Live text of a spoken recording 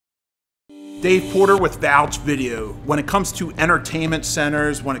Dave Porter with Vouch Video. When it comes to entertainment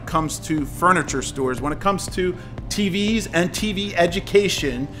centers, when it comes to furniture stores, when it comes to TVs and TV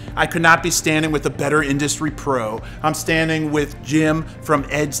education, I could not be standing with a better industry pro. I'm standing with Jim from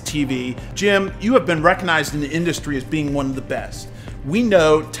EDSTV. Jim, you have been recognized in the industry as being one of the best. We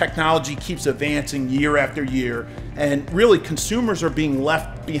know technology keeps advancing year after year, and really consumers are being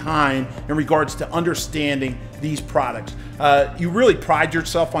left behind in regards to understanding these products. You really pride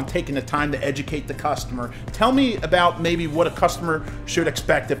yourself on taking the time to educate the customer. Tell me about maybe what a customer should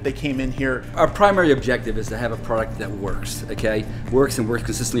expect if they came in here. Our primary objective is to have a product that works, okay? Works and works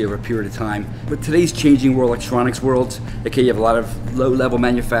consistently over a period of time. With today's changing world, electronics world, okay, you have a lot of low-level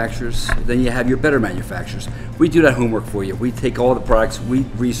manufacturers, then you have your better manufacturers. We do that homework for you. We take all the products, we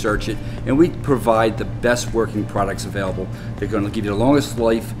research it, and we provide the best working products available. They're going to give you the longest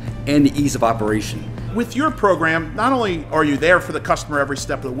life and the ease of operation. With your program, not only are you there for the customer every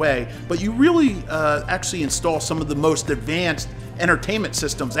step of the way, but you really actually install some of the most advanced entertainment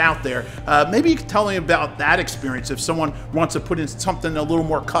systems out there. Maybe you could tell me about that experience if someone wants to put in something a little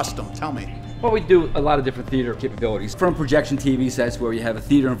more custom. Tell me. Well, we do a lot of different theater capabilities. From projection TV sets where you have a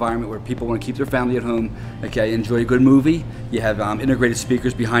theater environment where people want to keep their family at home, okay, enjoy a good movie. You have integrated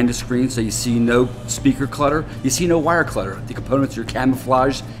speakers behind the screen, so you see no speaker clutter. You see no wire clutter. The components are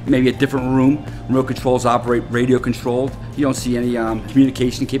camouflaged, maybe a different room. Remote controls operate radio controlled. You don't see any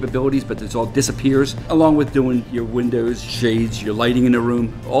communication capabilities, but it all disappears. Along with doing your windows, shades, your lighting in the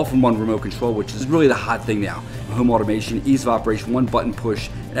room, all from one remote control, which is really the hot thing now. Home automation, ease of operation, one button push,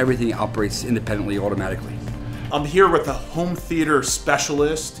 and everything operates independently, automatically. I'm here with a home theater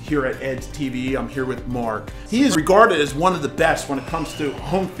specialist here at EDSTV. I'm here with Mark. He is regarded as one of the best when it comes to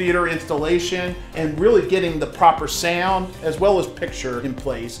home theater installation and really getting the proper sound as well as picture in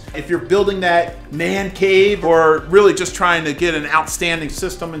place. If you're building that man cave or really just trying to get an outstanding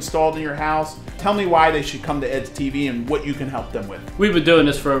system installed in your house, tell me why they should come to EDSTV and what you can help them with. We've been doing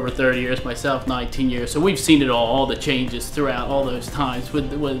this for over 30 years, myself 19 years, so we've seen it all the changes throughout all those times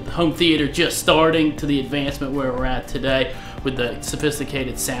with home theater just starting to the advancement where we're at today with the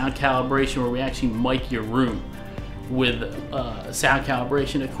sophisticated sound calibration where we actually mic your room with sound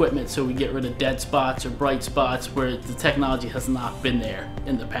calibration equipment so we get rid of dead spots or bright spots where the technology has not been there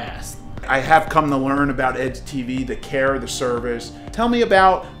in the past. I have come to learn about EDSTV, the care, the service. Tell me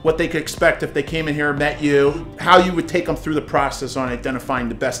about what they could expect if they came in here and met you, how you would take them through the process on identifying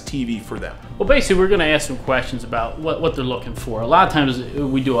the best TV for them. Well, basically, we're going to ask some questions about what they're looking for. A lot of times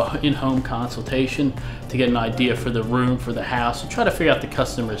we do an in-home consultation to get an idea for the room, for the house, and try to figure out the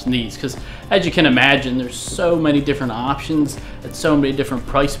customer's needs. Because as you can imagine, there's so many different options at so many different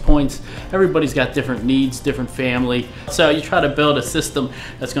price points. Everybody's got different needs, different family. So you try to build a system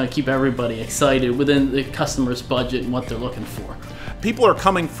that's going to keep everybody excited within the customer's budget and what they're looking for. People are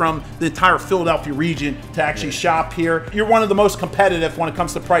coming from the entire Philadelphia region to actually shop here. You're one of the most competitive when it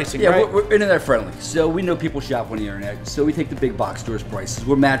comes to pricing, right? Yeah, we're internet friendly, so we know people shop on the internet, so we take the big box stores prices.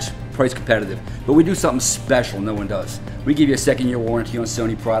 We're match price competitive, but we do something special no one does. We give you a 2nd-year warranty on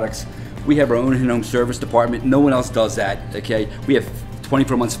Sony Products. We have our own in-home service department. No one else does that, okay? We have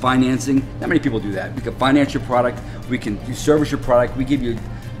 24 months financing. Not many people do that. We can finance your product, we can service your product, we give you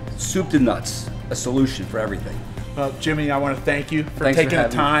soup to nuts, a solution for everything. Jimmy, I want to thank you for taking the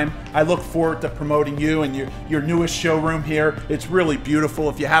time. I look forward to promoting you and your newest showroom here. It's really beautiful.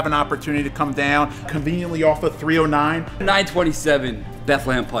 If you have an opportunity to come down, conveniently off of 309. 927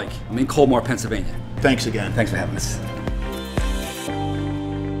 Bethlehem Pike. I'm in Colmar, Pennsylvania. Thanks again. Thanks for having us.